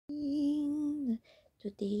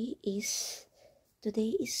Today is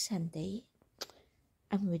Sunday.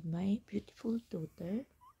 I'm with my beautiful daughter.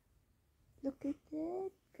 Look at that.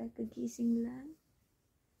 Kakagising lang.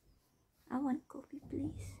 I want coffee,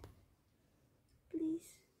 please.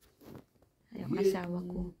 Please. Ayong asawa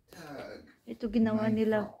ko. Ito ginawa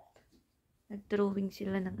nila. Nag-drawing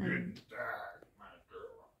sila ng ano.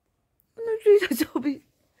 Ano siya sabi?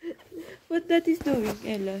 What that is doing,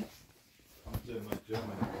 Ella? I'm doing my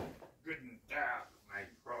German. Guten Tag, my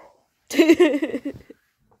bro.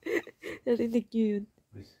 Narinig niyo yun.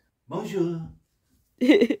 Bonjour.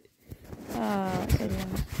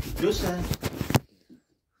 Salang. Josa.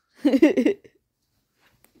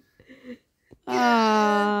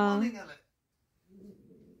 Morning, Ellen.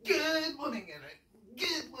 Good morning, Ellen.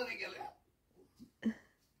 Good morning, Ellen.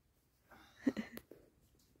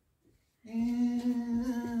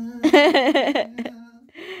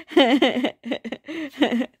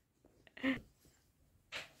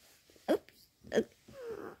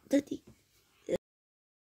 Daddy.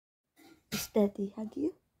 Does Daddy hug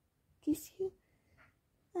you? Kiss you?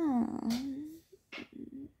 Ang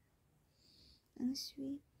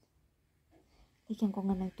sweet. Lagyan ko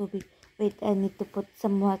nga ng tubig. Wait, I need to put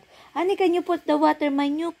some water. Honey, can you put the water in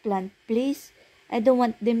my new plant, please? I don't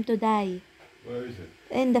want them to die. Where is it?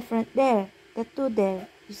 In the front there. The two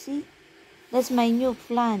there. You see? That's my new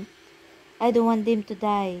plant. I don't want them to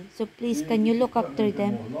die. So please, can you look after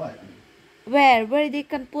them? Where? Where they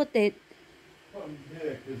can put it?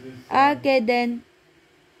 Okay, then.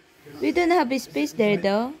 We don't have a space there,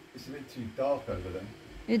 though. It's a bit too dark over there.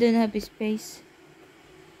 We don't have a space.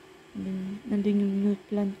 Nandun yung new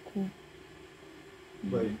plant ko.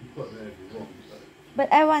 Well, you can put them there if you want. But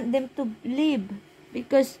I want them to live.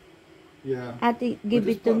 Because Yeah. Ate give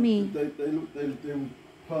it to me. They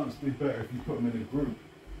plants do better if you put them in a group.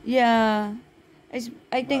 Yeah.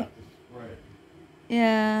 I think, Right.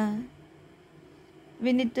 yeah.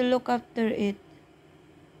 We need to look after it.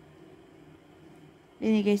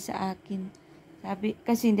 Binigay sa akin. Sabi,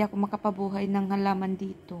 kasi hindi ako makapabuhay ng halaman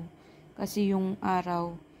dito. Kasi yung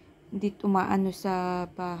araw, hindi tumaano sa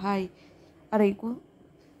bahay. Aray ko.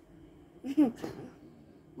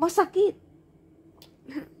 Masakit.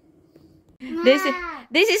 This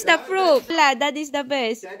is the proof. That is the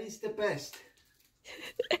best. Daddy's the best.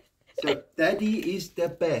 So, Daddy is the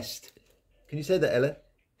best. Can you say that, Ella?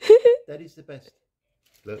 Daddy's the best.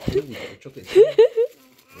 Look, ooh, we've got a chocolate.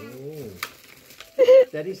 Oh.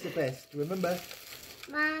 Daddy's the best. Remember?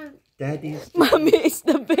 Mom. Daddy's the Mommy is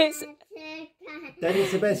the best.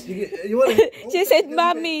 Daddy's the best. You want it? She said,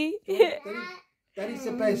 Mommy. Daddy's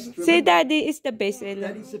the best. Remember? Say Daddy is the best,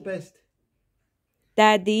 Ella. Daddy's the best.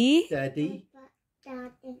 Daddy. Daddy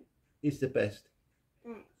is the best.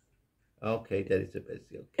 Okay, Daddy's the best.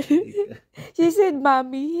 Okay. She said,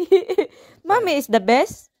 Mommy. Mommy is the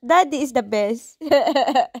best. Daddy is the best.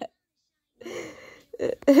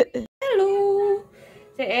 Hello.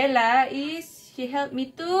 Si Ella she helped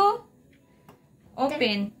me to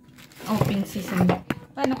open season.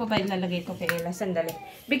 Paano ko ba ilalagay ito kay Ella? Sandali.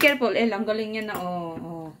 Be careful, Ella. Ang galing niya na,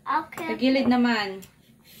 oh. Okay. Sa gilid naman.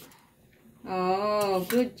 Oh,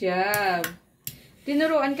 good job.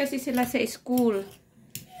 Tinuruan kasi sila sa school.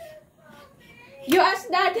 You ask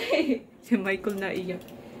Daddy. Si Michael na iyak.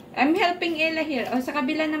 I'm helping Ella here. Oh, sa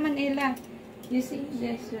kabila naman, Ella. You see?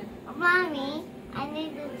 This one. Mommy, I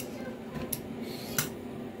need to...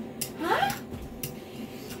 Huh?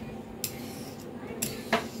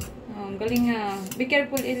 Oh, ang galing nga. Be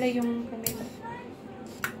careful, Ella, yung camera.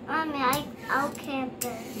 Mommy, I'll camp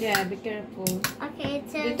this. Yeah, be careful. Okay, it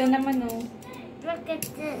says... Dito naman, oh. Look at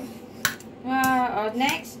this. Oh,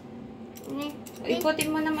 next. Ikutin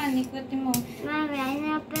mo naman, ikutin mo. Mommy, I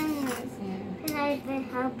know business. Yeah. Can I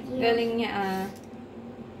help you? Galing niya, ah.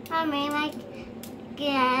 Mommy, I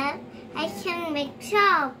can make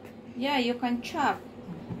chop. Yeah, you can chop.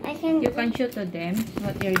 I can... You can show to them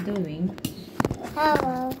what you're doing.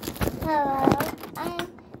 Hello. I'm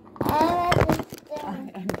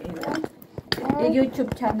Yung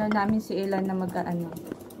YouTube channel namin si Ella na mag-ano.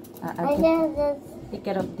 I can just... Take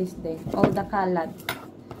care of this day. All the kalat.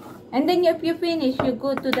 And then if you finish, you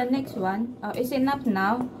go to the next one. Oh, is enough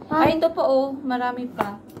now? Ay, ito pa oh. Marami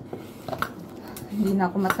pa. Hindi na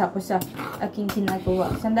ako matapos sa aking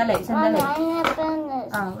ginagawa. Sandali. Mommy, I have business.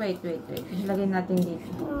 Wait. Ilagay natin dito.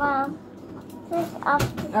 Mom, this up.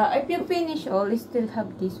 If you finish all, you still have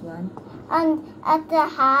this one. And at the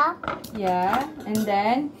half. Yeah. And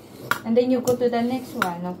then you go to the next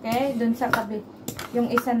one. Okay? Dun sa kabit. Yung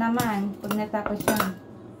isa naman, pag natapos yan.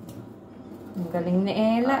 Ang galing ni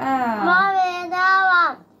Ella, ah. Mommy, that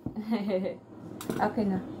one. Okay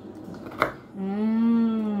na.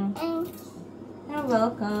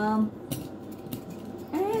 welcome.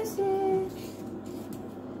 Yes, yes.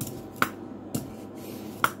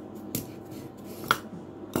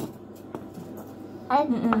 I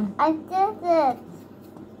did it.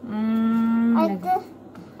 I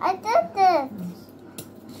did it.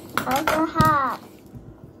 At the half.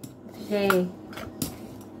 Okay.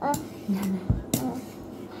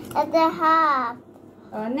 At the half.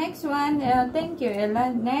 Next one. Thank you,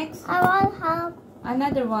 Ella. Next. I want help.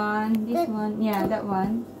 Another one. This one. Yeah, that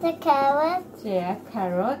one. The carrots. Yeah,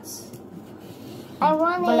 carrots. I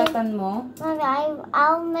want it. Balatan mo. Mommy,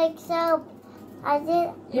 I'll make soap. I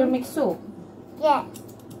did. You make soup. Yeah.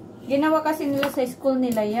 Ginawa kasi nila sa school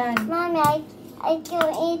nila yan. Mommy, I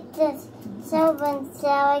can eat this soap and so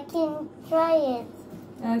I can try it.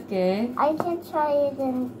 Okay. I can try it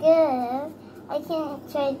and good. I can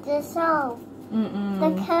try the soap.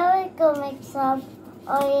 The carrot can make soap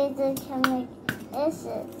or either can make this.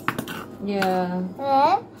 Yeah.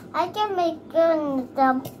 Then I can make good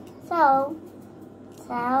the soap.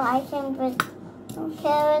 So I can put some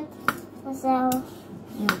carrots myself.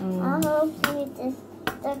 I'll help you with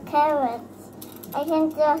the carrots. I can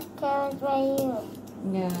do carrots right here.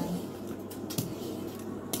 Yeah.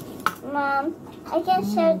 Mom, I can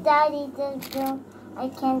show Daddy the do. I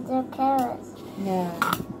can do carrots. Yeah.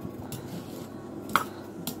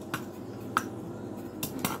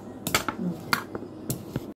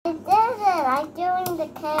 I did it. I'm doing the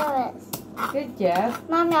carrots. Good job.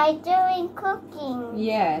 Mommy, I'm doing cooking.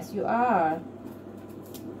 Yes, you are.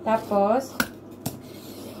 Tapos,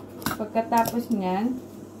 pagkatapos niyan,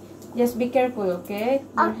 just be careful, okay?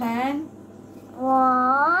 Your hand.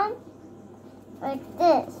 One, like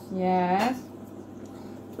this. Yes.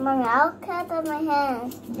 Mommy, I'll cover my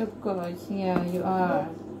hands. Of course. Yeah, you are.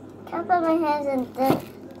 Cover my hands in this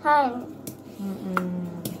time.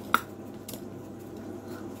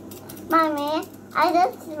 Mommy, I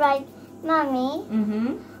just like Mommy.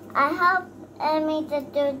 I help Emmy to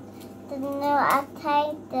do the new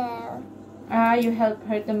attack there. You help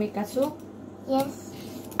her to make a soup? Yes.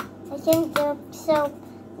 I can do soap,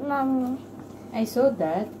 Mommy. I saw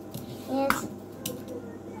that. Yes.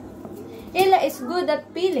 Ella is good at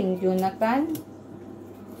peeling, Jonathan.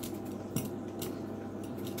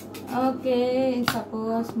 Okay,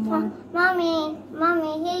 tapos mo. Mommy,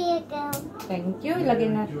 here you go. Thank you.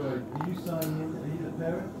 Ilagay na. Are you signing in? Are you the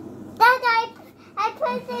parent? Dad, I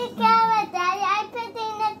put the carrot, Daddy. I put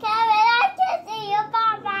in the carrot. I can see you,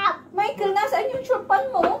 Papa. Michael, nasaan yung churpan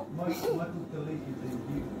mo? Michael deleted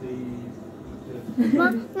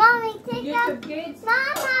Mommy, take up. YouTube kids.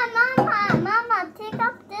 Mama, take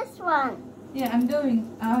up this one. Yeah, I'm doing.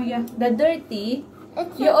 Oh, yeah. The dirty.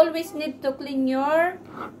 It's You always need to clean your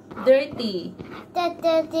dirty. the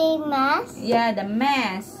dirty mess. Yeah, the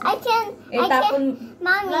mess. I can, basura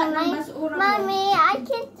mo. Mommy, I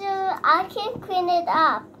can clean it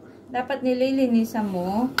up. Dapat nililinisan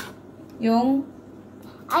mo yung,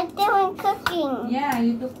 I'm doing cooking. yeah,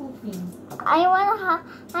 you do cooking. I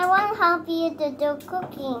wanna help you to do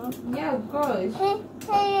cooking. Yeah, of course. Here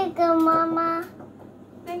you go, Mama.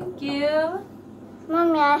 Thank you.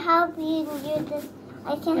 Mommy, I help you to.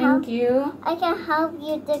 I can Thank you. help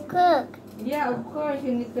you to cook. Yeah, of course,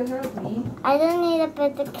 you need to help me. I don't need to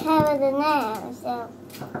put the carrot in there, so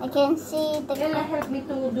I can see the. Ella, help me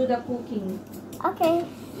to do the cooking. Okay,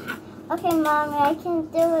 Mommy, I can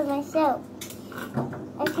do it myself.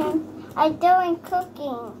 I'm doing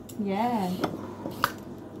cooking. Yeah.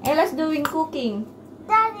 Ella's doing cooking.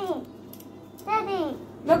 Daddy.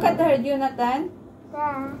 Look at her, Jonathan.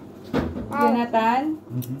 Jonathan.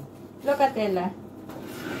 Look at Ella.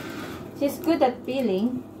 She's good at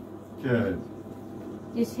peeling. Good.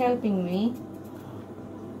 She's helping me.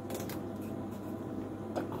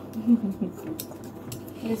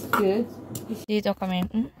 It's good. Dito kami.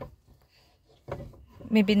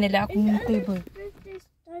 May binila akong table.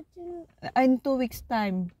 In 2 weeks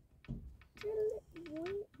time.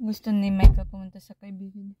 Gusto ni Michael pumunta sa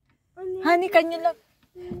kaibigan. Honey, can you lock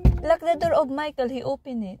the door of Michael? He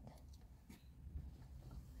opened it.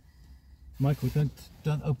 Michael,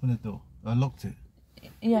 don't open the door. I locked it.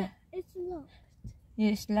 Yeah. It's locked.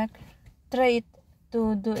 Yes, lock. Try it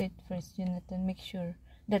to do it first, Jonathan. Make sure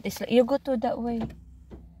that is locked. You go to that way.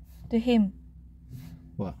 To him.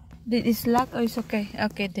 What? Did it's locked or it's okay?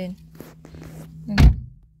 Okay then.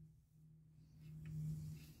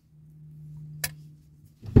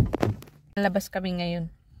 Labas kami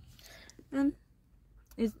ngayon.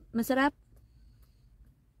 Masarap.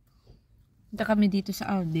 Punta kami dito sa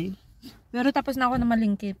Aldi. Pero tapos na ako na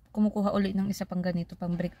malingkip. Kumukuha ulit ng isa pang ganito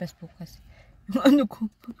pang breakfast bukas. Yung ano ko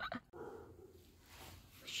pa.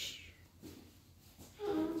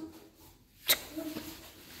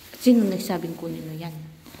 Sino nagsabing kunin mo yan?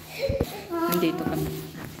 Nandito kami.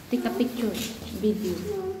 Take a picture. Video.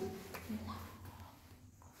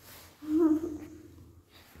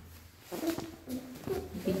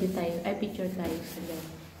 Video tayo. Ay, picture tayo.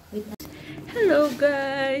 Wait. Hello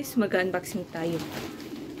guys! Mag-unboxing tayo.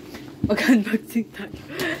 Mag-unboxing tayo.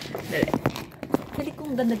 Dali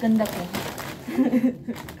kong ganda-ganda ko.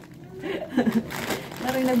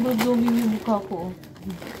 Parang nag-blooming yung mukha ko.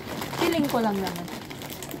 Feeling ko lang naman.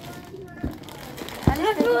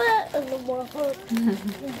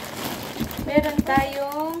 Meron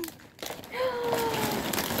tayong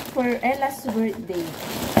for Ella's birthday.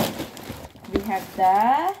 We have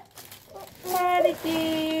the party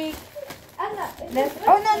cake.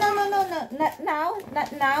 Oh, no. Not now. Not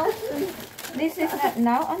now. This is not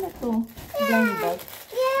now. Ano to? Blind bag.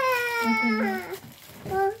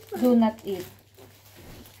 Do not eat.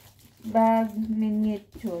 Bag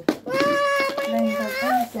miniature. Blind bag.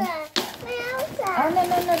 Ano to? Oh,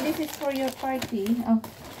 no. This is for your party. Oh.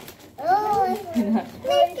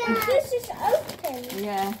 This is open.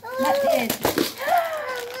 Yeah. Not it.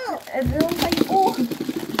 Doon kayo. Oh.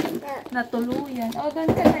 Natuluyan. Oh,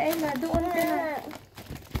 doon ka na, Ella. Doon ka na.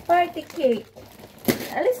 Party cake.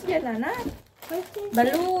 Alis dyan na, na.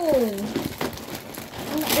 Balloon.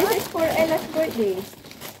 This is for Ella's birthday.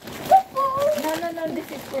 No. This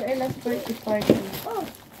is for Ella's birthday party. Oh,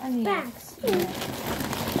 ano yan? Yeah.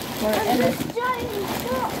 For Ella's.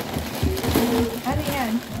 Ano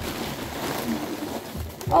yan?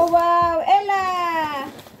 Oh, wow! Ella!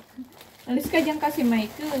 Alis ka dyan kasi,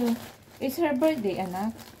 Michael. It's her birthday,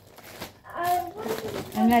 anak.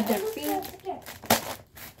 Another pink.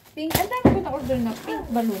 Pink. Ang dami ko na-order na pink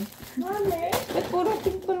balloon. Mommy. Ba't puro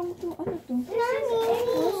pink balloon to? Ano to? Mommy.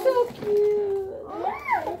 Oh, so cute.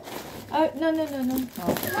 No.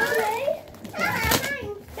 Oh. Mommy.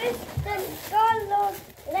 This is the color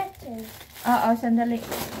letters. Oo, sandali.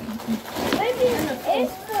 Maybe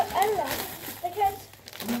it's for Ella because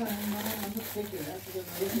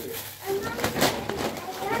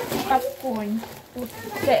Popcorn.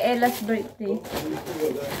 Kay Ella's birthday.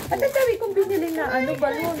 At ang sabi kong binili na ano,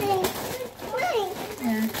 balloon.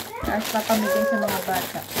 Yeah. Tapos papamigay sa mga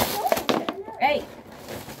bata. Ay!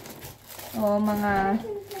 Oh, mga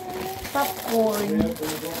popcorn.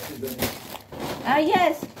 Ah,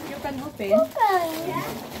 yes! You can open.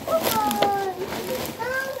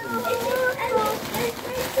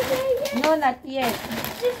 No, not yet.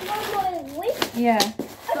 Yeah.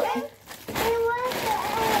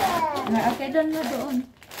 Okay, doon.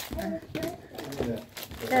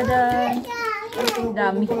 Tada!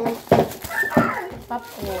 Dami.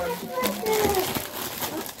 Popcorn.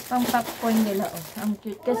 Pang popcorn nila, oh. Ang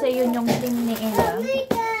cute. Kasi yun yung thing ni Ella.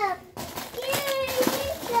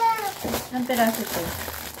 Ang piraso to.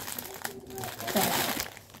 Ito.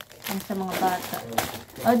 Ang sa mga bata.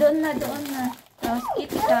 Oh, doon na. Tapos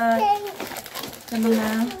KitKat. Sa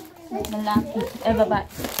mga lalaki. Babae.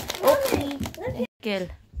 Okay.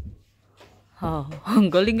 Kel. Oh,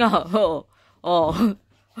 ang galing nga. Oh.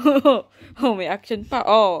 May action pa.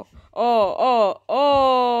 Oh.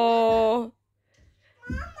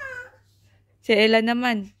 Si Ella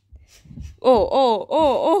naman. Oh.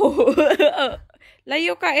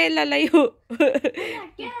 Layo ka, Ella, layo.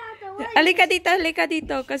 Halika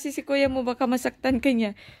dito. Kasi si kuya mo baka masaktan ka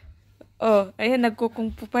niya. Oh, ayan,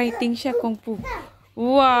 nagko-kung fu fighting siya, kung fu.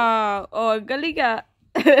 Wow. Oh, galing ka.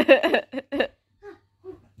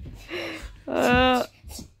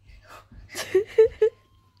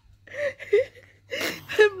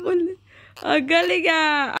 Galing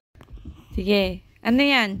ka. Sige. Ano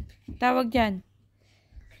yan? Tawag dyan.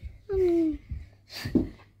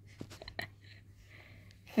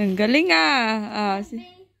 Ang galing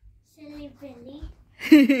Silly Billy.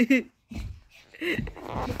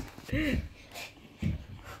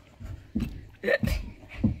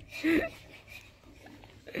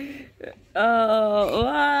 Oh,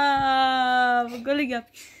 wow! Magaling ah.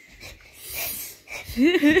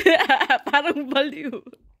 Parang baliw.